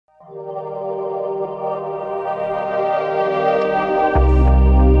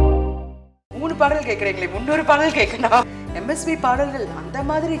பாடல் கேட்குறீங்களே, 300 பாடல் கேட்கணும். எம்எஸ்வி பாடல்கள் அந்த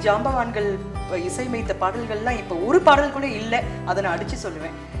மாதிரி ஜாம்பவான்கள் இசையமைத்த பாடல்கள்லாம் இப்போ ஒரு பாடல் கூட இல்லை. அதை நான் அடிச்சு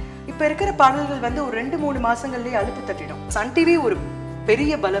சொல்லுவேன். இப்போ இருக்கிற பாடல்கள் வந்து ஒரு 2-3 மாசங்கள்லேயே அலுப்பு தட்டிடும். சன் டிவி ஒரு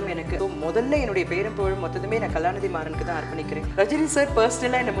பெரிய பலம் எனக்கு. முதல்ல என்னுடைய பேரும் புகழும் மொத்தமே நான் கலாநிதி மாறனுக்கு தான் அர்ப்பணிக்கிறேன். ரஜினி சார்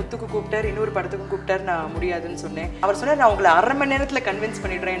பர்சனலாக என்னை முத்துக்கு கூப்பிட்டார், இன்னொரு படத்துக்கும் கூப்பிட்டார். நான் முடியாதுன்னு சொன்னேன். அவர் சொன்னார், நான் உங்களை 1/2 மணி நேரத்தில் கன்வின்ஸ்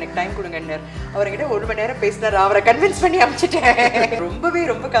பண்ணிடுறேன், எனக்கு டைம் கொடுங்கன்னார். அவர்கிட்ட 1 மணி நேரம் பேசினார், அவரை கன்வின்ஸ் பண்ணி அனுப்பிச்சிட்டேன்.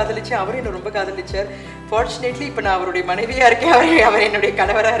 ரொம்ப காதலிச்சேன், அவரும் என்ன ரொம்ப காதலிச்சார். ஃபார்ச்சுனேட்லி இப்போ நான் அவருடைய மனைவியாக இருக்கேன், அவர் என்னுடைய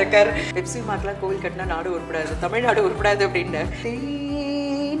கணவராக இருக்கார். பெப்சி உமாக்கெலாம் கோவில் கட்டினா நாடு உருப்படாது, தமிழ்நாடு உருப்படாது அப்படின்னு.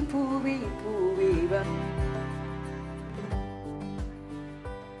 தேன் பூவே பூவே வா.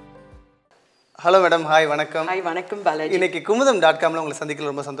 ஹலோ மேடம், ஹாய் வணக்கம். ஹாய் வணக்கம் பாலாஜி. இன்னைக்கு kumudam.comல உங்களை சந்திக்கல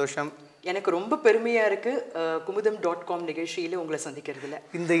ரொம்ப சந்தோஷம். எனக்கு ரொம்ப பெருமையாக இருக்குது kumudam.com நிகழ்ச்சியில் உங்களை சந்திக்கிறதுல.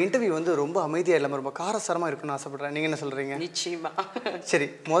 இந்த இன்டர்வியூ வந்து ரொம்ப அமைதியாக இல்லாமல் ரொம்ப காரசாரமாக இருக்குன்னு ஆசைப்படுறேன். நீங்கள் என்ன சொல்கிறீங்க? நிச்சயமா. சரி,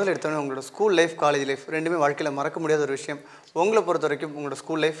 முதல்ல எடுத்தோன்னே உங்களோட ஸ்கூல் லைஃப், காலேஜ் லைஃப் ரெண்டுமே வாழ்க்கையில் மறக்க முடியாத ஒரு விஷயம். உங்களை பொறுத்த வரைக்கும் உங்களோட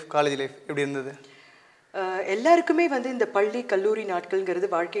ஸ்கூல் லைஃப், காலேஜ் லைஃப் எப்படி இருந்தது? எல்லாருக்குமே வந்து இந்த பள்ளி கல்லூரி நாட்கள்ங்கிறது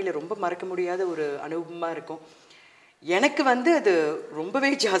வாழ்க்கையில் ரொம்ப மறக்க முடியாத ஒரு அனுபவமாக இருக்கும். எனக்கு வந்து அது ரொம்பவே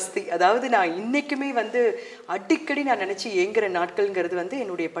ஜாஸ்தி. அதாவது நான் இன்றைக்குமே வந்து அடிக்கடி நான் நினச்சி ஏங்குற நாட்கள்ங்கிறது வந்து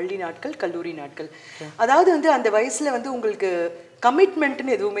என்னுடைய பள்ளி நாட்கள், கல்லூரி நாட்கள். அதாவது வந்து அந்த வயசில் வந்து உங்களுக்கு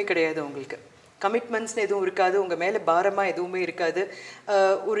கமிட்மெண்ட்டுன்னு எதுவுமே கிடையாது. உங்களுக்கு கமிட்மெண்ட்ஸ்னு எதுவும் இருக்காது, உங்கள் மேலே பாரமாக எதுவுமே இருக்காது.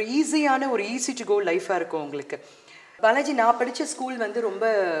 ஒரு ஈஸியான ஒரு ஈஸி டு கோ லைஃபாக இருக்கும் உங்களுக்கு. பாலாஜி, நான் படித்த ஸ்கூல் வந்து ரொம்ப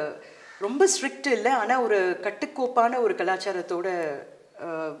ரொம்ப ஸ்ட்ரிக்ட் இல்லை, ஆனால் ஒரு கட்டுக்கோப்பான ஒரு கலாச்சாரத்தோட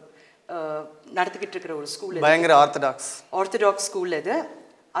நடத்திக்கிட்டு இருக்கிற ஒரு ஸ்கூல். பயங்கர ஆர்த்தடாக்ஸ் ஸ்கூல் அது.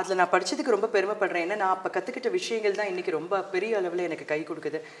 அதில் நான் படித்ததுக்கு ரொம்ப பெருமைப்படுறேன். ஏன்னா நான் அப்போ கற்றுக்கிட்ட விஷயங்கள் தான் இன்றைக்கி ரொம்ப பெரிய அளவில் எனக்கு கை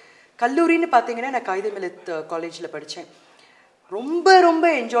கொடுக்குது. கல்லூரின்னு பார்த்தீங்கன்னா நான் காகிதமில்லத் காலேஜில் படித்தேன். ரொம்ப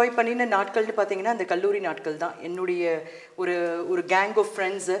என்ஜாய் பண்ணின நாட்கள்னு பார்த்தீங்கன்னா அந்த கல்லூரி நாட்கள் தான். என்னுடைய ஒரு கேங் ஆஃப்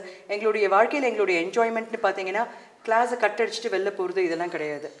ஃப்ரெண்ட்ஸு, எங்களுடைய வாழ்க்கையில் எங்களுடைய என்ஜாய்மெண்ட்னு பார்த்தீங்கன்னா கிளாஸை கட் அடிச்சுட்டு வெளில போகிறது இதெல்லாம்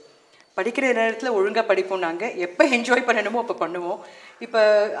கிடையாது. படிக்கிற நேரத்தில் ஒழுங்காக படிப்போம். நாங்கள் எப்போ என்ஜாய் பண்ணணுமோ அப்போ பண்ணுவோம். இப்போ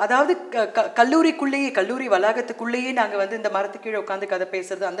அதாவது கல்லூரிக்குள்ளேயே, கல்லூரி வளாகத்துக்குள்ளேயே நாங்கள் வந்து இந்த மரத்துக்கு கீழே உட்காந்து கதை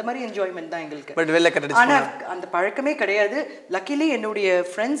பேசுறது, அந்த மாதிரி என்ஜாய்மெண்ட் தான் எங்களுக்கு. ஆனால் அந்த பழக்கமே கிடையாது. லக்கிலி என்னுடைய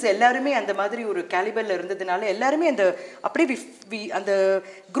ஃப்ரெண்ட்ஸ் எல்லாருமே அந்த மாதிரி ஒரு கேலிபரில் இருந்ததுனால எல்லாருமே அந்த அப்படியே அந்த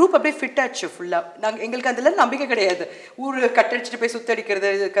குரூப் அப்படியே ஃபிட் ஆச்சு ஃபுல்லாக. எங்களுக்கு அதில் நம்பிக்கை கிடையாது. ஊர் கட்டடிச்சுட்டு போய்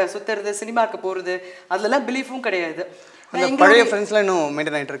சுற்றுறது, சினிமாவுக்கு போகிறது, அதெல்லாம் பிலீஃபும் கிடையாது. பழைய ஃப்ரெண்ட்ஸ்லாம் இன்னும்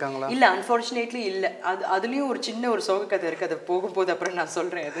மெயின்டைன் ஆகிட்டு இருக்காங்களா? இல்லை, அன்ஃபார்ச்சுனேட்லி இல்லை. அதுலேயும் ஒரு சின்ன ஒரு சோக கதை இருக்குது, அதை போகும்போது அப்புறம் நான்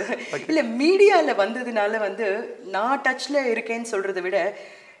சொல்கிறேன். அது இல்லை, மீடியாவில் வந்ததுனால வந்து நான் டச்சில் இருக்கேன்னு சொல்கிறத விட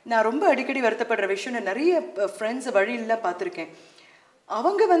நான் ரொம்ப அடிக்கடி வருத்தப்படுற விஷயம், நான் நிறைய ஃப்ரெண்ட்ஸ் வழியிலாம் பார்த்துருக்கேன்.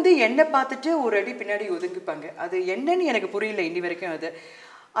 அவங்க வந்து என்னை பார்த்துட்டு ஒரு அடி பின்னாடி ஒதுங்கிப்பாங்க. அது என்னன்னு எனக்கு புரியல இன்னி வரைக்கும்.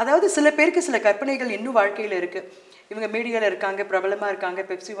 அதாவது சில பேருக்கு சில கற்பனைகள் இன்னும் வாழ்க்கையில் இருக்குது. இவங்க மீடியாவில் இருக்காங்க, பிரபலமாக இருக்காங்க,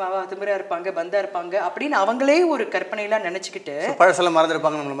 பெப்சி உமாவா திமிரா இருப்பாங்க, பந்தா இருப்பாங்க அப்படின்னு அவங்களே ஒரு கற்பனையெல்லாம் நினச்சிக்கிட்டு பழசெல்லாம்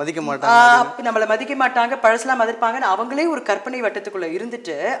மறந்துருப்பாங்க, நம்மளை மதிக்க மாட்டாங்க, பழசெல்லாம் மதிப்பாங்கன்னு அவங்களே ஒரு கற்பனை வட்டத்துக்குள்ளே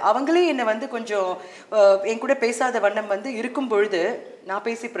இருந்துட்டு அவங்களே என்னை வந்து கொஞ்சம் என் கூட பேசாத வண்ணம் வந்து இருக்கும் பொழுது நான்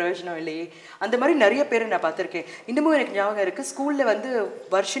பேசி பிரயோஜனம் இல்லையே, அந்த மாதிரி நிறைய பேர் நான் பார்த்துருக்கேன். இன்னமும் எனக்கு ஞாபகம் இருக்குது. ஸ்கூலில் வந்து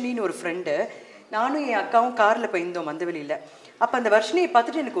வர்ஷினின்னு ஒரு ஃப்ரெண்டு, நானும் என் அக்காவும் காரில் போயிருந்தோம் மந்தவெளியில். அப்போ அந்த வர்ஷினியை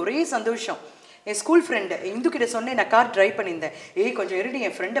பார்த்துட்டு எனக்கு ஒரே சந்தோஷம். என் ஸ்கூல் ஃப்ரெண்டு இந்து கிட்ட சொன்னேன், நான் கார் டிரைவ் பண்ணியிருந்தேன். கொஞ்சம் இருடி,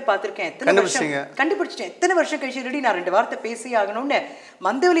 என் ஃப்ரெண்டை பார்த்துருக்கேன், கண்டுபிடிச்சிட்டேன், எத்தனை வருஷம் கழிச்சு இருடி, நான் 2 வார்த்தை பேசி ஆகணும்னு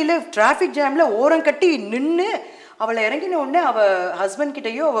மந்தவெளியில் டிராஃபிக் ஜாமில் ஓரம் கட்டி நின்று அவளை இறங்கின உடனே அவள் ஹஸ்பண்ட்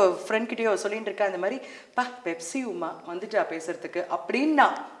கிட்டேயோ அவள் ஃப்ரெண்ட் கிட்டேயோ சொல்லிட்டு இருக்கா, இந்த மாதிரி பெப்சி உமா வந்துட்டா பேசுறதுக்கு அப்படின்னா.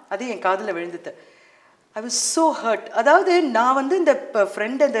 அது என் காதில் விழுந்துட்டு ஐ வாஸ் ஸோ ஹர்ட். அதாவது நான் வந்து இந்த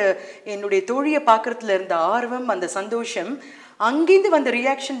ஃப்ரெண்ட், அந்த என்னுடைய தோழியை பார்க்குறதுல இருந்த ஆர்வம், அந்த சந்தோஷம், அங்கேருந்து வந்த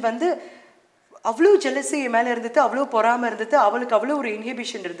ரியாக்ஷன் வந்து அவ்வளோ ஜெலசி மேலே இருந்தது, அவ்வளோ பொறாமல் இருந்தது, அவளுக்கு அவ்வளோ ஒரு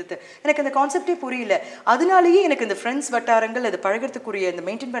இன்ஹிபிஷன் இருந்தது. எனக்கு அந்த கான்செப்டே புரியல. அதனாலேயே எனக்கு இந்த ஃப்ரெண்ட்ஸ் வட்டாரங்கள் அது பழகிறதுக்குரிய, இந்த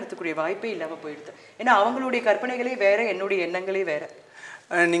மெயின்டைன் பண்ணுறதுக்குரிய வாய்ப்பே இல்லாமல் போயிடுது. ஏன்னா அவங்களுடைய கற்பனைகளே வேறு, என்னுடைய எண்ணங்களே வேறு.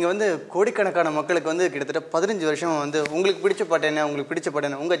 நீங்கள் வந்து கோடிக்கணக்கான மக்களுக்கு வந்து கிட்டத்தட்ட 15 வருஷம் வந்து உங்களுக்கு பிடிச்ச பாட்டு என்ன, உங்களுக்கு பிடிச்ச பாட்டு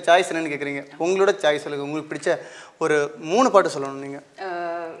என்ன, உங்கள் சாய்ஸ் என்னன்னு கேட்குறீங்க. உங்களோட சாய்ஸ் சொல்லுங்கள். உங்களுக்கு பிடிச்ச ஒரு 3 பாட்டு சொல்லணும் நீங்கள்.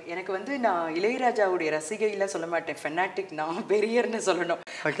 எனக்கு வந்து நான் இளையராஜாவுடைய ரசிகையெல்லாம் சொல்ல மாட்டேன், ஃபெனாட்டிக், நான் பெரியர்னு சொல்லணும்.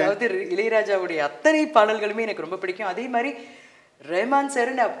 அதாவது இளையராஜாவுடைய அத்தனை பாடல்களுமே எனக்கு ரொம்ப பிடிக்கும். அதே மாதிரி ரஹ்மான்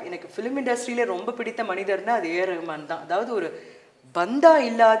சார், எனக்கு ஃபிலிம் இண்டஸ்ட்ரியில் ரொம்ப பிடித்த மனிதர்னா அது ஏ ரஹ்மான் தான். அதாவது ஒரு பந்தா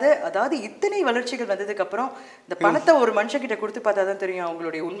இல்லாத, அதாவது இத்தனை வளர்ச்சிகள் வந்ததுக்கப்புறம் இந்த பணத்தை ஒரு மனுஷங்கிட்ட கொடுத்து பார்த்தா தான் தெரியும்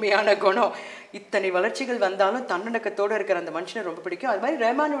அவங்களுடைய உண்மையான குணம். இத்தனை வளர்ச்சிகள் வந்தாலும் தன்னடக்கத்தோடு இருக்கிற அந்த மனுஷனை ரொம்ப பிடிக்கும். அது மாதிரி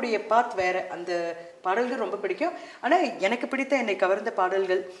ரஹ்மானுடைய பாத் வேறு, அந்த பாடல்கள் ரொம்ப பிடிக்கும். ஆனால் எனக்கு பிடித்த, என்னை கவர்ந்த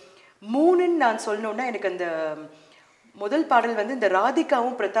பாடல்கள் 3ன்னு நான் சொல்லணுன்னா, எனக்கு அந்த முதல் பாடல் வந்து இந்த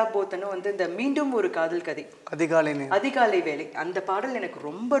ராதிகாவும் பிரதாப் போத்தனும் வந்து இந்த மீண்டும் ஒரு காதல் கதை, அதிகாலை வேலை, அந்த பாடல் எனக்கு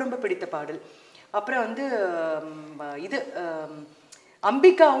ரொம்ப ரொம்ப பிடித்த பாடல். அப்புறம் வந்து இது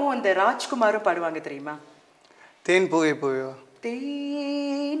அம்பிகாவும் அந்த ராஜ்குமாரும் பாடுவாங்க தெரியுமா? தேன் பூவே பூவேவா,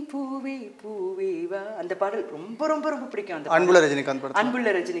 தேன் பூவே பூவேவா, அந்த பாடல் ரொம்ப ரொம்ப ரொம்ப பிடிக்கும். அந்த அன்புள்ள ரஜினிகாந்த் படம்.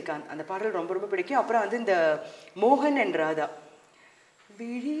 அன்புள்ள ரஜினிகாந்த் அந்த பாடல் ரொம்ப ரொம்ப பிடிக்கும். அப்புறம் வந்து இந்த மோகன் என் ராதா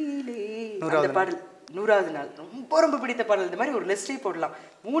விழியிலே அந்த பாடல் 100வது நாள் ரொம்ப ரொம்ப பிடித்த பாடல். இந்த மாதிரி ஒரு லிஸ்டே போடலாம்.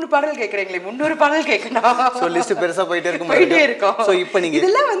 3 பாடல் கேட்குறீங்களே, 300 பாடல் கேட்கணும். ஸோ லிஸ்ட் பெருசாக போயிட்டே இருக்கும். ஸோ இப்போ நீங்கள்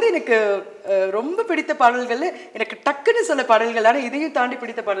இதெல்லாம் வந்து எனக்கு ரொம்ப பிடித்த பாடல்கள், எனக்கு டக்குன்னு சொல்ல பாடல்கள். ஆனால் இதையும் தாண்டி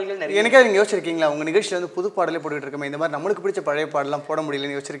பிடித்த பாடல்கள் நிறைய. எனக்கே நீங்கள் யோசிச்சிருக்கீங்களா உங்கள் நிகழ்ச்சியில் வந்து புது பாடலே போட்டுக்கிட்டு இருக்கோம், இந்த மாதிரி நம்மளுக்கு பிடிச்ச பழைய பாடலாம் போட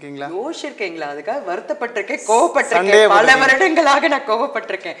முடியலன்னு யோசிச்சிருக்கீங்களா? யோசிச்சிருக்கீங்களா? அதுக்காக வருத்தப்பட்டிருக்கேன், கோவப்பட்டிருக்கேன். பல வருடங்களாக நான்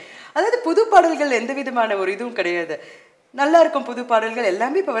கோவப்பட்டிருக்கேன். அதாவது புது பாடல்கள் எந்த விதமான ஒரு இதுவும் கிடையாது. நல்லா இருக்கும் புது பாடல்கள்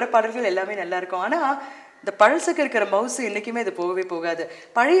எல்லாமே. இப்போ வர பாடல்கள் எல்லாமே நல்லா இருக்கும். ஆனால் இந்த பழசுக்கு இருக்கிற மவுசு என்றைக்குமே அது போகவே போகாது.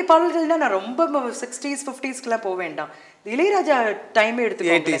 பழைய பாடல்கள்னா நான் ரொம்ப 60s 50ஸ்க்குலாம் போக வேண்டாம். இளையராஜா டைமே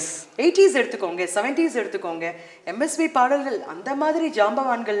எடுத்துக்கோங்க, 80s எடுத்துக்கோங்க, 70s எடுத்துக்கோங்க. எம்எஸ்வி பாடல்கள் அந்த மாதிரி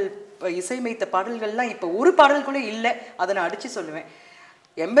ஜாம்பவான்கள் இசையமைத்த பாடல்கள்லாம் இப்போ ஒரு பாடல் கூட இல்லை. அதை நான் அடித்து சொல்லுவேன்.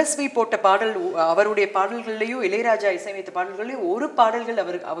 எம்எஸ்வி போட்ட பாடல், அவருடைய பாடல்கள்லையும் இளையராஜா இசையமைத்த பாடல்கள்லையும் ஒரு பாடல்கள்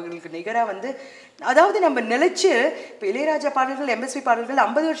அவர்களுக்கு நிகராக வந்து, அதாவது நம்ம நிலைச்சு இப்போ இளையராஜா பாடல்கள் எம்எஸ்வி பாடல்கள்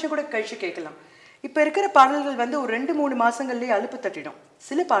 50 வருஷம் கூட கழிச்சு கேட்கலாம். இப்போ இருக்கிற பாடல்கள் வந்து ஒரு 2-3 மாதங்கள்லேயே அலுப்பு தட்டிடும்.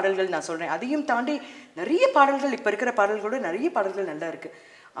 சில பாடல்கள் நான் சொல்கிறேன். அதையும் தாண்டி நிறைய பாடல்கள், இப்போ இருக்கிற பாடல்களோட நிறைய பாடல்கள் நல்லா இருக்குது.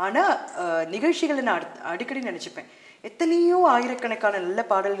 ஆனால் நிகழ்ச்சிகளை நான் அடிக்கடி நினச்சிப்பேன், எத்தனையோ ஆயிரக்கணக்கான நல்ல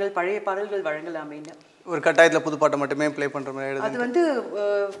பாடல்கள், பழைய பாடல்கள் வழங்கலாமேன்னு. ஒரு கட்டாயத்தில் புது பாட்டை மட்டுமே ப்ளே பண்ணுற மாதிரி அது வந்து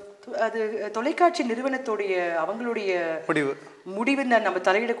அது தொலைக்காட்சி நிறுவனத்துடைய அவங்களுடைய முடிவு நம்ம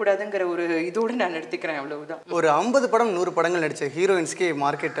தலையிடக்கூடாதுங்கிற ஒரு இதோடு நான் எடுத்துக்கிறேன். அவ்வளவுதான். ஒரு 50 படம் 100 படங்கள் நடித்த ஹீரோயின்ஸ்க்கே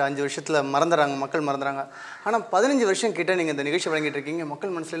மார்க்கெட் 5 வருஷத்தில் மறந்துறாங்க, மக்கள் மறந்துறாங்க. ஆனால் 15 வருஷம் கிட்ட நீங்கள் இந்த நிகழ்ச்சி வழங்கிட்டு இருக்கீங்க.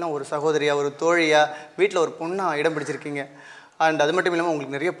 மக்கள் மனசுலாம் ஒரு சகோதரியா, ஒரு தோழியா, வீட்டில் ஒரு பொண்ணாக இடம் பிடிச்சிருக்கீங்க. அண்ட் அது மட்டும் இல்லாமல்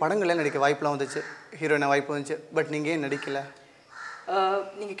உங்களுக்கு நிறைய படங்கள்லாம் நடிக்க வாய்ப்பெலாம் வந்துச்சு, ஹீரோயினாக வாய்ப்பு வந்துச்சு. பட் நீங்கள் ஏன் நடிக்கலை?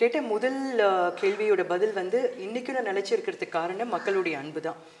 நீங்கள் கேட்ட முதல் கேள்வியோட பதில் வந்து இன்றைக்கும் நான் நினச்சிருக்கிறதுக்கு காரணம் மக்களுடைய அன்பு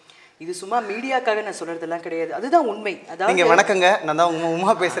தான். இது சும்மா மீடியாக்காக நான் சொல்கிறதெல்லாம் கிடையாது. அதுதான் உண்மை. அதாவது வணக்கங்க, நான் தான்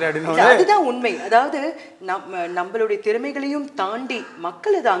உமா பேசுகிறேன் அப்படின்னு. அதுதான் உண்மை. அதாவது நம்மளுடைய திறமைகளையும் தாண்டி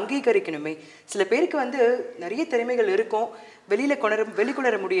மக்கள் அதை அங்கீகரிக்கணுமே. சில பேருக்கு வந்து நிறைய திறமைகள் இருக்கும்,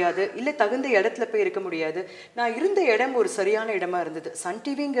 வெளிக்கொணர முடியாது, இல்லை தகுந்த இடத்துல போய் இருக்க முடியாது. நான் இருந்த இடம் ஒரு சரியான இடமா இருந்தது. சன்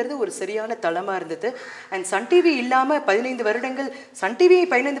டிவிங்கிறது ஒரு சரியான தளமாக இருந்தது. அண்ட் சன் டிவி இல்லாமல் 15 வருடங்கள், சன் டிவியை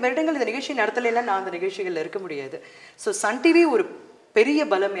 15 வருடங்கள் இந்த நிகழ்ச்சி நடத்தலைன்னா நான் அந்த நிகழ்ச்சிகளில் இருக்க முடியாது. ஸோ சன் டிவி ஒரு பெரிய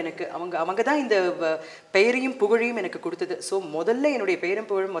பலம் எனக்கு. அவங்க தான் இந்த பெயரையும் புகழையும் எனக்கு கொடுத்தது. ஸோ முதல்ல என்னுடைய பெயரும்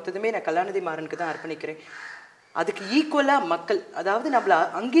புகழும் மொத்தமே நான் கலாநிதி மாறனுக்கு தான் அர்ப்பணிக்கிறேன். அதுக்கு ஈக்குவலாக மக்கள், அதாவது நம்மளை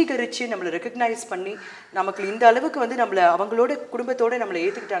அங்கீகரித்து நம்மளை ரெக்கக்னைஸ் பண்ணி நமக்கு இந்த அளவுக்கு வந்து நம்மளை அவங்களோட குடும்பத்தோடு நம்மளை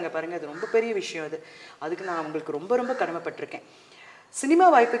ஏற்றுக்கிட்டாங்க பாருங்கள், அது ரொம்ப பெரிய விஷயம். அதுக்கு நான் அவங்களுக்கு ரொம்ப ரொம்ப கடமைப்பட்டிருக்கேன். சினிமா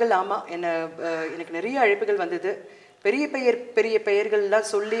வாய்ப்புகள், ஆமாம், எனக்கு நிறைய அழைப்புகள் வந்தது. பெரிய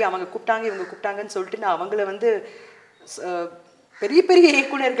பெயர்கள்லாம் சொல்லி அவங்க கூப்பிட்டாங்க, இவங்க கூப்பிட்டாங்கன்னு சொல்லிட்டு நான் அவங்கள வந்து பெரிய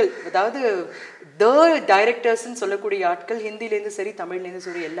இயக்குனர்கள், அதாவது டைரக்டர்ஸ்ன்னு சொல்லக்கூடிய ஆட்கள், ஹிந்திலேருந்து சரி தமிழ்லேருந்து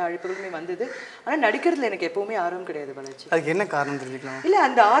சரி எல்லா அழைப்புகளுமே வந்தது. ஆனால் நடிக்கிறதுல எனக்கு எப்பவுமே ஆர்வம் கிடையாது பாலாஜி. அதுக்கு என்ன காரணம் தெரிஞ்சுக்கலாம்? இல்லை,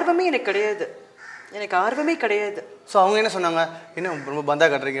 அந்த ஆர்வமே எனக்கு கிடையாது. ஸோ அவங்க என்ன சொன்னாங்க, என்ன ரொம்ப பந்தா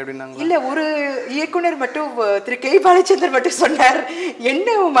கட்டுறீங்க அப்படின்னாங்க? இல்லை, ஒரு இயக்குனர் மட்டும், திரு கே பாலச்சந்தர் மட்டும் சொன்னார்,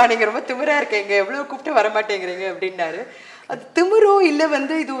 என்னம்மா நீங்கள் ரொம்ப திமிரா இருக்கீங்க, எவ்வளோ கூப்பிட்டு வரமாட்டேங்கிறீங்க அப்படின்னாரு. அது திமிரோ இல்லை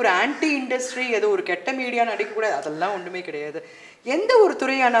வந்து இது ஒரு ஆன்டி இண்டஸ்ட்ரி, ஏதோ ஒரு கெட்ட மீடியா நடிக்கக்கூடாது, அதெல்லாம் ஒன்றுமே கிடையாது. எந்த ஒரு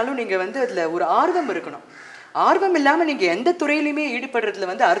துறையானாலும் நீங்கள் வந்து அதில் ஒரு ஆர்வம் இருக்கணும். ஆர்வம் இல்லாமல் நீங்கள் எந்த துறையிலையுமே ஈடுபடுறதுல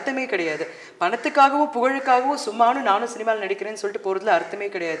வந்து அர்த்தமே கிடையாது. பணத்துக்காகவோ புகழுக்காகவோ சும்மானும் நானும் சினிமாவில் நடிக்கிறேன்னு சொல்லிட்டு போகிறதுல அர்த்தமே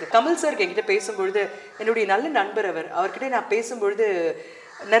கிடையாது. கமல் சார் என்கிட்ட பேசும்பொழுது, என்னுடைய நல்ல நண்பர் அவர்கிட்ட நான் பேசும்பொழுது,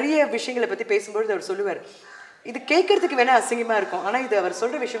 நிறைய விஷயங்களை பற்றி பேசும்பொழுது அவர் சொல்லுவார், இது கேட்கறதுக்கு வேணா அசிங்கமாக இருக்கும், ஆனால் இது அவர்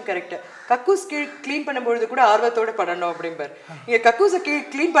சொல்கிற விஷயம் கரெக்டு. கக்கூஸ் க்ளீன் பண்ணும்பொழுது கூட ஆர்வத்தோடு பண்ணணும் அப்படிம்பார். நீங்கள் கக்கூஸை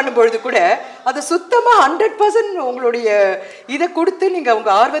க்ளீன் பண்ணும்பொழுது கூட அதை சுத்தமாக 100% உங்களுடைய இதை கொடுத்து, நீங்கள்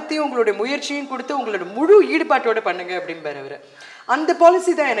உங்கள் ஆர்வத்தையும் உங்களுடைய முயற்சியும் கொடுத்து உங்களோட முழு ஈடுபாட்டோடு பண்ணுங்க அப்படிம்பார் அவர். அந்த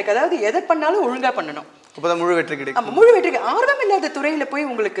பாலிசி தான் எனக்கு. அதாவது எதை பண்ணாலும் ஒழுங்காக பண்ணணும், அப்போதான் முழு வெற்றி கிடைக்கும். முழு வெற்றி. ஆர்வம் இல்லாத துறையில் போய்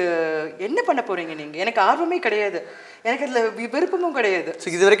உங்களுக்கு என்ன பண்ண போகிறீங்க நீங்கள்? எனக்கு ஆர்வமே கிடையாது, எனக்கு அதில் விருப்பமும் கிடையாது. ஸோ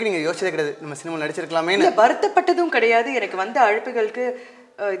இது வரைக்கும் நீங்கள் யோசிச்சதே கிடையாது நம்ம சினிமாவில் நடிச்சிருக்கலாமே? இல்லை, வருத்தப்பட்டதும் கிடையாது. எனக்கு வந்த அழைப்புகளுக்கு,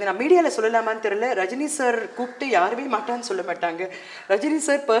 இதை நான் மீடியாவில் சொல்லலாமான்னு தெரியல, ரஜினி சார் கூப்பிட்டு யாருமே மாட்டான்னு சொல்ல மாட்டாங்க. ரஜினி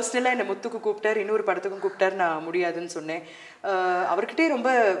சார் பர்சனலாக என்னை முத்துக்கு கூப்பிட்டார், இன்னொரு படத்துக்கும் கூப்பிட்டார். நான் முடியாதுன்னு சொன்னேன். அவர்கிட்டே ரொம்ப,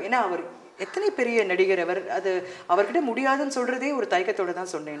 ஏன்னா அவர் எத்தனை பெரிய நடிகர், அவர்கிட்ட முடியாதுன்னு சொல்கிறதே ஒரு தயக்கத்தோடு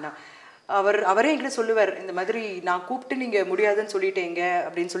தான் சொன்னேன்னா. அவரே என்கிட்ட சொல்லுவார், இந்த மாதிரி நான் கூப்பிட்டு நீங்கள் முடியாதுன்னு சொல்லிட்டேங்க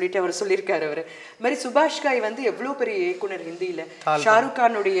அப்படின்னு சொல்லிட்டு அவர் சொல்லியிருக்காரு. இது மாதிரி சுபாஷ் காய் வந்து எவ்வளோ பெரிய இயக்குனர் ஹிந்தியில், ஷாருக்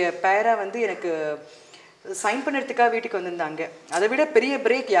கானுடைய பேரா வந்து எனக்கு சைன் பண்ணுறதுக்காக வீட்டுக்கு வந்திருந்தாங்க. அதை விட பெரிய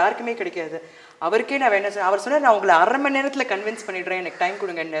பிரேக் யாருக்குமே கிடைக்காது. அவருக்கே நான் வேணா சொன்னேன். அவர் சொன்னார், நான் உங்களை 1/2 மணி நேரத்தில் கன்வின்ஸ் பண்ணிடுறேன், எனக்கு டைம்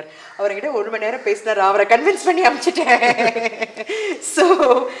கொடுங்கன்னார். அவர்கிட்ட 1 மணி நேரம் பேசினார், அவரை கன்வின்ஸ் பண்ணி அனுப்பிச்சிட்டேன். ஸோ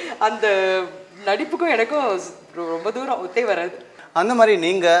அந்த நடிப்புக்கும் எனக்கும் ரொம்ப தூரம் ஒத்தே வராது. அந்த மாதிரி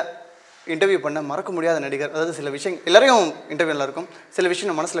நீங்கள் இன்டர்வியூ பண்ண மறக்க முடியாத நடிகர், அதாவது சில விஷயம் எல்லாரையும் இன்டர்வியூல இருக்கும், சில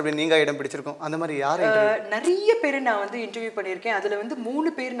விஷயம் மனசில் அப்படி நீங்கள் இடம் பிடிச்சிருக்கும், அந்த மாதிரி யார்? நிறைய பேர் நான் வந்து இன்டர்வியூ பண்ணியிருக்கேன். அதில் வந்து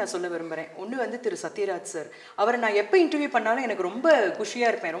 3 பேர் நான் சொல்ல விரும்புகிறேன். ஒன்று வந்து திரு சத்யராஜ் சார். அவரை நான் எப்போ இன்டர்வியூ பண்ணாலும் எனக்கு ரொம்ப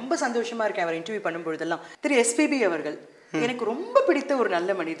குஷியாக இருப்பேன், ரொம்ப சந்தோஷமாக இருக்கேன் அவர் இன்டர்வியூ பண்ணும்பொழுதெல்லாம். திரு எஸ்பிபி அவர்கள் எனக்கு ரொம்ப பிடித்த ஒரு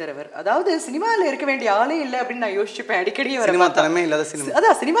நல்ல மனிதர் அவர். அதாவது சினிமாவில் இருக்க வேண்டிய ஆளே இல்லை அப்படின்னு நான் யோசிச்சுப்பேன் அடிக்கடி. சினிமா தரமே இல்லாத சினிமா,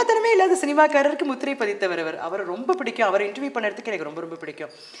 அதான் சினிமா தரமே இல்லாத சினிமாக்காரருக்கு முத்திரை பதித்தவர் அவர். அவரை ரொம்ப பிடிக்கும். அவரை இன்டர்வியூ பண்ணுறதுக்கு எனக்கு ரொம்ப ரொம்ப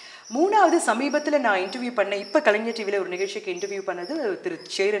பிடிக்கும். 3வது சமீபத்தில் நான் இன்டர்வியூ பண்ணேன், இப்போ கலைஞர் டிவியில் ஒரு நிகழ்ச்சிக்கு இன்டர்வியூ பண்ணது திரு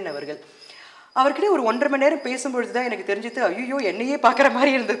சேரன் அவர்கள். அவர்கிட்ட ஒரு 1.5 மணி நேரம் பேசும்பொழுது தான் எனக்கு தெரிஞ்சது, ஐயோ என்னையே பார்க்குற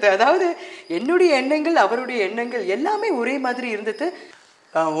மாதிரி இருந்தது. அதாவது என்னுடைய எண்ணங்கள் அவருடைய எண்ணங்கள் எல்லாமே ஒரே மாதிரி இருந்தது.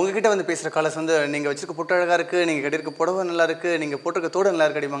 உங்ககிட்ட வந்து பேசுகிற காலஸ் வந்து நீங்கள் வச்சுருக்க புட்டு அழகாக இருக்குது, நீங்கள் கட்டியிருக்க புடவை நல்லா இருக்குது, நீங்கள் போட்டிருக்க தோடு நல்லா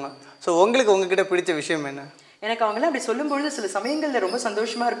இருக்கு அடிப்பாங்க. ஸோ உங்களுக்கு உங்ககிட்ட பிடிச்ச விஷயம் என்ன? எனக்கு அவங்களாம் அப்படி சொல்லும்பொழுது சில சமயங்களில் ரொம்ப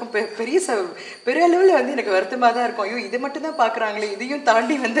சந்தோஷமாக இருக்கும். பெரிய அளவில் வந்து எனக்கு வருத்தமாக தான் இருக்கும். ஐயோ இது மட்டும் தான் பார்க்குறாங்களே, இதையும்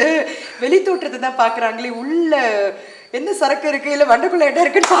தாண்டி வந்து வெளி தோற்றத்தை தான் பார்க்குறாங்களே, உள்ள என்ன சரக்கு இருக்குது இல்லை வண்டக்குள்ள இடம்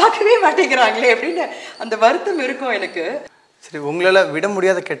இருக்குன்னு பார்க்கவே மாட்டேங்கிறாங்களே அப்படின்னு அந்த வருத்தம் இருக்கும் எனக்கு. சரி, உங்களால் விட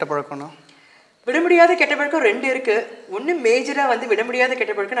முடியாத கெட்ட பழக்கம்னா? விட முடியாத கெட்ட பழக்கம் 2 இருக்குது. ஒன்று மேஜராக வந்து விட முடியாத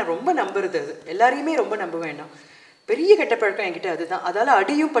கெட்ட பழக்கம், நான் ரொம்ப நம்புறது அது. எல்லாரையுமே ரொம்ப நம்ப வேண்டாம். பெரிய கெட்ட பழக்கம் என்கிட்ட அதுதான். அதால்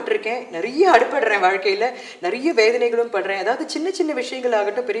அடியும் பட்டிருக்கேன், நிறைய அடிப்படுறேன் வாழ்க்கையில், நிறைய வேதனைகளும் படுறேன். அதாவது சின்ன சின்ன விஷயங்கள்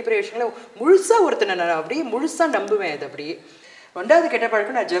ஆகட்டும், பெரிய பெரிய விஷயங்களும் முழுசாக ஒருத்தனை நான் அப்படியே முழுசாக நம்புவேன். அது அப்படியே. 2வது கெட்ட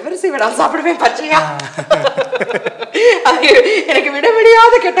பழக்கம், நான் ஜவ்வரிசி வடை சாப்பிடுவேன் பச்சையா. அது எனக்கு விட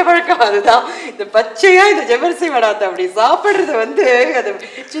முடியாத கெட்ட பழக்கம் அதுதான். இந்த பச்சையா இந்த ஜவ்வரிசி வடாத்தை அப்படி சாப்பிட்றது வந்து அது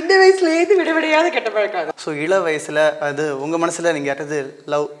சின்ன வயசுலேருந்து விட முடியாத கெட்ட பழக்கம் அது. ஸோ இள வயசில் அது உங்கள் மனசில் நீங்கள் யாராவது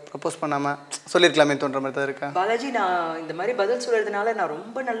லவ் ப்ரப்போஸ் பண்ணாமல் சொல்லியிருக்கலாமே தோன்ற மாதிரி தான் இருக்கா? பாலாஜி, நான் இந்த மாதிரி பதில் சொல்கிறதுனால நான்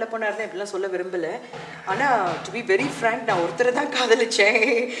ரொம்ப நல்ல பொண்ணாக இருந்தேன் இப்படிலாம் சொல்ல விரும்பலை. ஆனால் டு பி வெரி ஃப்ராங்க், நான் ஒருத்தரை தான் காதலித்தேன்.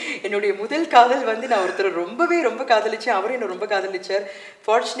 என்னுடைய முதல் காதல் வந்து நான் ஒருத்தரை ரொம்ப காதலித்தேன். அவரும் என்னை ரொம்ப காதலிச்சார்.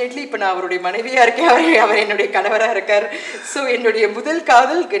 ஃபார்ச்சுனேட்லி இப்போ நான் அவருடைய மனைவியாக இருக்கேன், அவர் என்னுடைய கணவராக இருக்கார். ஸோ என்னுடைய முதல்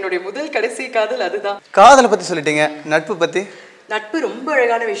காதல், என்னுடைய முதல் கடைசி காதல் அதுதான். காதலை பற்றி சொல்லிட்டீங்க, நட்பு பற்றி? நட்பு ரொம்ப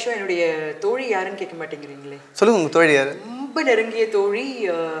அழகான விஷயம். என்னுடைய தோழி யாருன்னு கேட்க மாட்டேங்கிறீங்களே? சொல்லுங்க, உங்கள் தோழி யார்? ரொம்ப நெருங்கிய தோழி,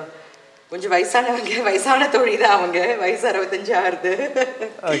 கொஞ்சம் வயசான தோழி தான். அவங்க வயசு 65 ஆகுது.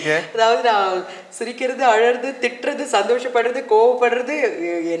 அதாவது நான் சிரிக்கிறது, அழறது, திட்டுறது, சந்தோஷப்படுறது, கோவப்படுறது,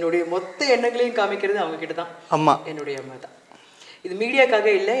 என்னுடைய மொத்த எண்ணங்களையும் காமிக்கிறது அவங்க கிட்ட தான். அம்மா, என்னுடைய அம்மா தான். இது மீடியாக்காக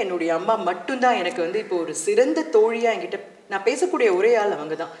இல்லை, என்னுடைய அம்மா மட்டும்தான் எனக்கு வந்து இப்போ ஒரு சிறந்த தோழியாக என்கிட்ட நான் பேசக்கூடிய ஒரே ஆள்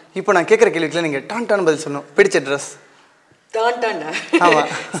அவங்க தான். இப்போ நான் கேட்குற கேள்விக்குள்ள நீங்கள் டான் பதில் சொல்லணும். பிடிச்ச ட்ரெஸ்? டான்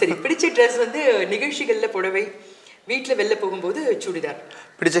சரி, பிடிச்ச ட்ரெஸ் வந்து நிகழ்ச்சிகளில் புடவை, வீட்டில் வெளில போகும்போது சுடிதார்.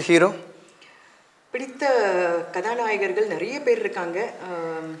 பிடிச்ச ஹீரோ? பிடித்த கதாநாயகர்கள் நிறைய பேர் இருக்காங்க.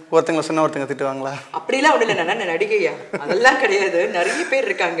 ஒருத்தங்க சொன்னால் ஒருத்தங்க திட்டுவாங்களா? அப்படிலாம் ஒன்றும் இல்லை, நான் நடிகையா அதெல்லாம் கிடையாது. நிறைய பேர்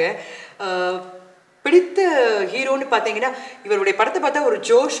இருக்காங்க. பிடித்த ஹீரோன்னு பார்த்தீங்கன்னா, இவருடைய படத்தை பார்த்தா ஒரு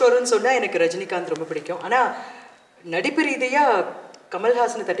ஜோஷ் வரும்னு சொன்னால் எனக்கு ரஜினிகாந்த் ரொம்ப பிடிக்கும். ஆனால் நடிப்பு ரீதியாக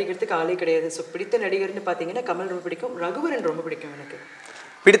கமல்ஹாசனை தட்டிக்கிறதுக்கு ஆளே கிடையாது. ஸோ பிடித்த நடிகர்னு பார்த்தீங்கன்னா கமல் ரொம்ப பிடிக்கும், ரகுவரன் ரொம்ப பிடிக்கும் எனக்கு.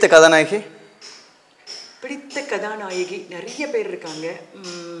 பிடித்த கதாநாயகி? பிடித்த கதாநாயகி நிறைய பேர் இருக்காங்க.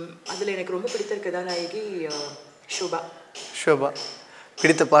 அதில் எனக்கு ரொம்ப பிடித்த கதாநாயகி ஷோபா.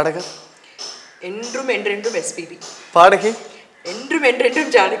 பிடித்த பாடகர்? என்றும் என்றென்றும் எஸ்பிபி. பாடகி? என்றும்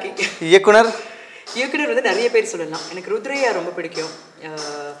என்றென்றும் ஜானகி. இயக்குனர் வந்து நிறைய பேர் சொல்லலாம். எனக்கு ருத்ரையா ரொம்ப பிடிக்கும்,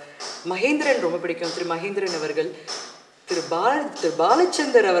 மகேந்திரன் ரொம்ப பிடிக்கும், திரு மகேந்திரன் அவர்கள், திரு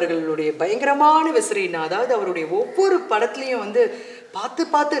பாலச்சந்தர் அவர்களுடைய பயங்கரமான விசிறினா. அதாவது அவருடைய ஒவ்வொரு படத்துலையும் வந்து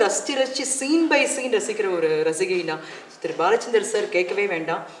பார்த்து ரசித்து சீன் பை சீன் ரசிக்கிற ஒரு ரசிகைனா திரு பாலச்சந்தர் சார் கேட்கவே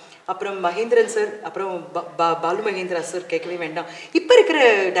வேண்டாம். அப்புறம் மகேந்திரன் சார், அப்புறம் பாலு மகேந்திரா சார் கேட்கவே வேண்டாம். இப்போ இருக்கிற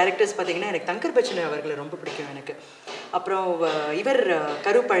டைரக்டர்ஸ் பார்த்தீங்கன்னா எனக்கு தங்கர் பச்சன் அவர்களை ரொம்ப பிடிக்கும் எனக்கு. அப்புறம் இவர்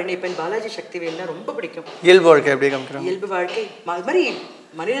கரு பழனிப்பன், பாலாஜி சக்திவேல்னா ரொம்ப பிடிக்கும். இயல்பு வாழ்க்கை எப்படி காமிக்கிறாங்க? இயல்பு வாழ்க்கை அது மாதிரி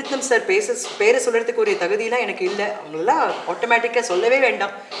மணிரத்னம் சார் பேரை சொல்கிறதுக்கு ஒரு தகுதியெலாம் எனக்கு இல்லை. அவங்களெல்லாம் ஆட்டோமேட்டிக்காக சொல்லவே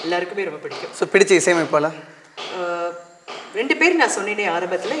வேண்டாம், எல்லாருக்குமே ரொம்ப பிடிக்கும். ஸோ பிடிச்ச இசையமைப்பாளர்? 2 பேர் நான் சொன்னேனே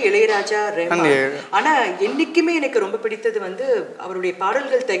ஆரம்பத்தில், இளையராஜா, ரஹ்மான். ஆனால் என்றைக்குமே எனக்கு ரொம்ப பிடித்தது வந்து அவருடைய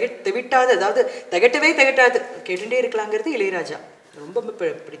பாடல்கள் திகட்டாது, அதாவது திகட்டாது, கேட்டுட்டே இருக்கலாங்கிறது இளையராஜா. ரொம்ப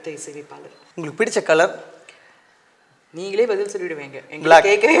பிடித்த இசையமைப்பாளர். உங்களுக்கு பிடிச்ச கலர்? நீங்களே பதில் சொல்லிடுவீங்க, எங்களுக்கு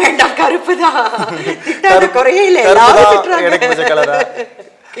கேட்கவே வேண்டாம், கருப்பு தான். குறையே இல்லை,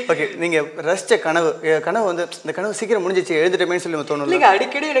 ஓகே. நீங்க ரசிச்ச கனவு வந்து இந்த கனவு சீக்கிரம் முடிஞ்சிச்சு எழுந்துட்டேன்னு சொல்லி தோணும்?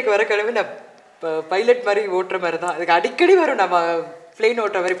 அடிக்கடி எனக்கு வர கனவு நான் பைலட் மாதிரி ஓட்டுற மாதிரி தான். எனக்கு அடிக்கடி வரும். நம்ம பிளேன்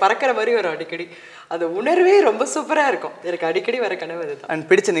ஓட்டுற மாதிரி பறக்கிற மாதிரி வரும் அடிக்கடி. அந்த உணர்வே ரொம்ப சூப்பராக இருக்கும். எனக்கு அடிக்கடி வர கனவு அதுதான். அண்ட்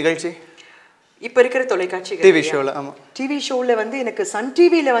பிடிச்ச நிகழ்ச்சி இப்போ இருக்கிற தொலைக்காட்சிகள் டிவி ஷோவில்? ஆமாம், டிவி ஷோவில் வந்து எனக்கு சன்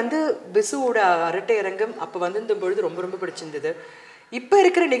டிவியில் வந்து பிசுவோட அரட்டை அரங்கம் அப்போ வந்திருந்த பொழுது ரொம்ப ரொம்ப பிடிச்சிருந்தது. இப்போ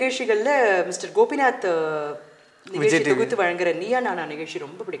இருக்கிற நிகழ்ச்சிகளில் மிஸ்டர் கோபிநாத் நிகழ்ச்சி தொகுத்து வழங்குற நீயா நானா நிகழ்ச்சி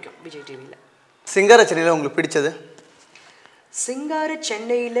ரொம்ப பிடிக்கும் விஜய் டிவியில். சிங்கார சென்னையில் உங்களுக்கு பிடிச்சது? சிங்கார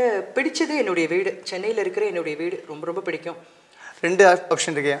சென்னையில் பிடிச்சது என்னுடைய வீடு, சென்னையில் இருக்கிற என்னுடைய வீடு ரொம்ப ரொம்ப பிடிக்கும். 2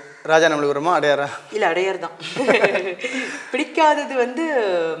 ஆப்ஷன் இருக்கே, ராஜா நம்மளுக்கு அடையாரா? இல்லை, அடையார் தான். பிடிக்காதது வந்து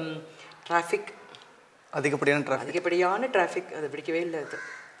டிராஃபிக், அதிகப்படியான டிராஃபிக், அது பிடிக்கவே இல்லை. அது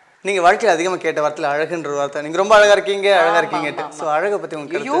நீங்கள் வாழ்க்கையில் அதிகமாக கேட்ட வார்த்தையில் அழகுன்ற வார்த்தை. நீங்கள் ரொம்ப அழகாக இருக்கீங்க, அழகாக இருக்கீங்க. ஸோ அழகை பற்றி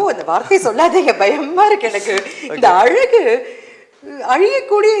உங்களுக்கு? ஐயோ, அந்த வார்த்தையை சொல்லாதீங்க, பயமாக இருக்கு எனக்கு. இந்த அழகு,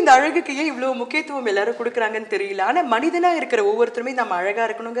 அழியக்கூடிய இந்த அழகுக்கு ஏன் இவ்வளோ முக்கியத்துவம் எல்லாரும் கொடுக்குறாங்கன்னு தெரியல. ஆனால் மனிதனாக இருக்கிற ஒவ்வொருத்தருமே நம்ம அழகாக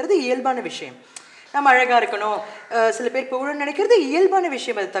இருக்கணுங்கிறது இயல்பான விஷயம். நம்ம அழகாக இருக்கணும், சில பேர் புகழன்னு நினைக்கிறது இயல்பான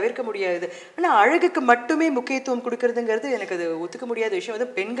விஷயம், அதை தவிர்க்க முடியாது. ஆனால் அழகுக்கு மட்டுமே முக்கியத்துவம் கொடுக்கறதுங்கிறது எனக்கு அது ஒத்துக்க முடியாத விஷயம். அது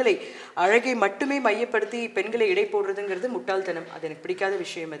பெண்களை, அழகை மட்டுமே மையப்படுத்தி பெண்களை இடை போடுறதுங்கிறது முட்டாள்தனம். அது எனக்கு பிடிக்காத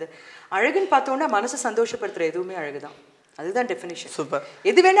விஷயம். அது அழகுன்னு பார்த்தோன்னா மனசை சந்தோஷப்படுத்துகிற எதுவுமே அழகு தான். அதுதான் டெஃபினிஷன். சூப்பர்.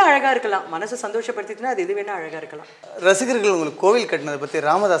 எது வேணா அழகா இருக்கலாம், மனசை சந்தோஷப்படுத்திட்டுனா அது எது வேணா அழகா இருக்கலாம். ரசிகர்கள் உங்களுக்கு கோவில் கட்டினதை பற்றி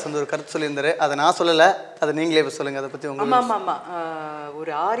ராமதாஸ் வந்து ஒரு கருத்து சொல்லியிருந்தாரு, அதை நான் சொல்லலை, அதை நீங்களே இப்போ சொல்லுங்கள். அதை பற்றி உங்களுக்கு? ஆமாம் ஆமாம் ஆமாம்,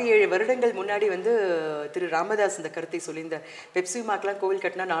 ஒரு 6-7 வருடங்கள் முன்னாடி வந்து திரு ராமதாஸ் இந்த கருத்தை சொல்லியிருந்தார். பெப்சி உமாக்கெலாம் கோவில்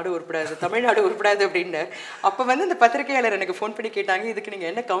கட்டினா நாடு உருப்படாது, தமிழ்நாடு உருப்படாது அப்படின்னு. அப்போ வந்து இந்த பத்திரிகையாளர் எனக்கு ஃபோன் பண்ணி கேட்டாங்க, இதுக்கு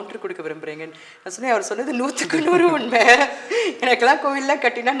நீங்கள் என்ன கவுண்டர் கொடுக்க விரும்புகிறீங்கன்னு. நான் சொன்னேன், அவர் சொன்னது 100க்கு 100 உண்மை. எனக்கெல்லாம் கோவில்லாம்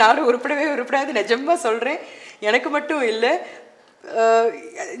கட்டினா நாடு உருப்படாது, நிஜமாக சொல்கிறேன். எனக்கு மட்டும் இல்லை,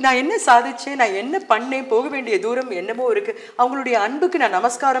 நான் என்ன சாதிச்சேன், நான் என்ன பண்ணேன், போக வேண்டிய தூரம் என்னமோ இருக்குது. அவங்களுடைய அன்புக்கு நான்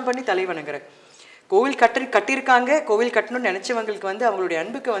நமஸ்காரம் பண்ணி தலை வணங்குறேன். கோவில் கட்டியிருக்காங்க, கோவில் கட்டணும்னு நினச்சவங்களுக்கு வந்து அவங்களுடைய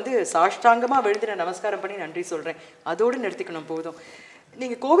அன்புக்கு வந்து சாஷ்டாங்கமாக விழுந்து நான் நமஸ்காரம் பண்ணி நன்றி சொல்கிறேன். அதோடு நிறுத்திக்கணும், போதும்.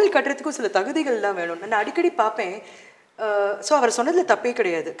 நீங்கள் கோவில் கட்டுறதுக்கும் சில தகுதிகள்லாம் வேணும். நான் அடிக்கடி பார்ப்பேன். ஸோ அவர் சொன்னதில் தப்பே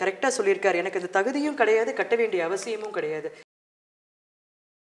கிடையாது, கரெக்டாக சொல்லியிருக்காரு. எனக்கு அந்த தகுதியும் கிடையாது, கட்ட வேண்டிய அவசியமும் கிடையாது.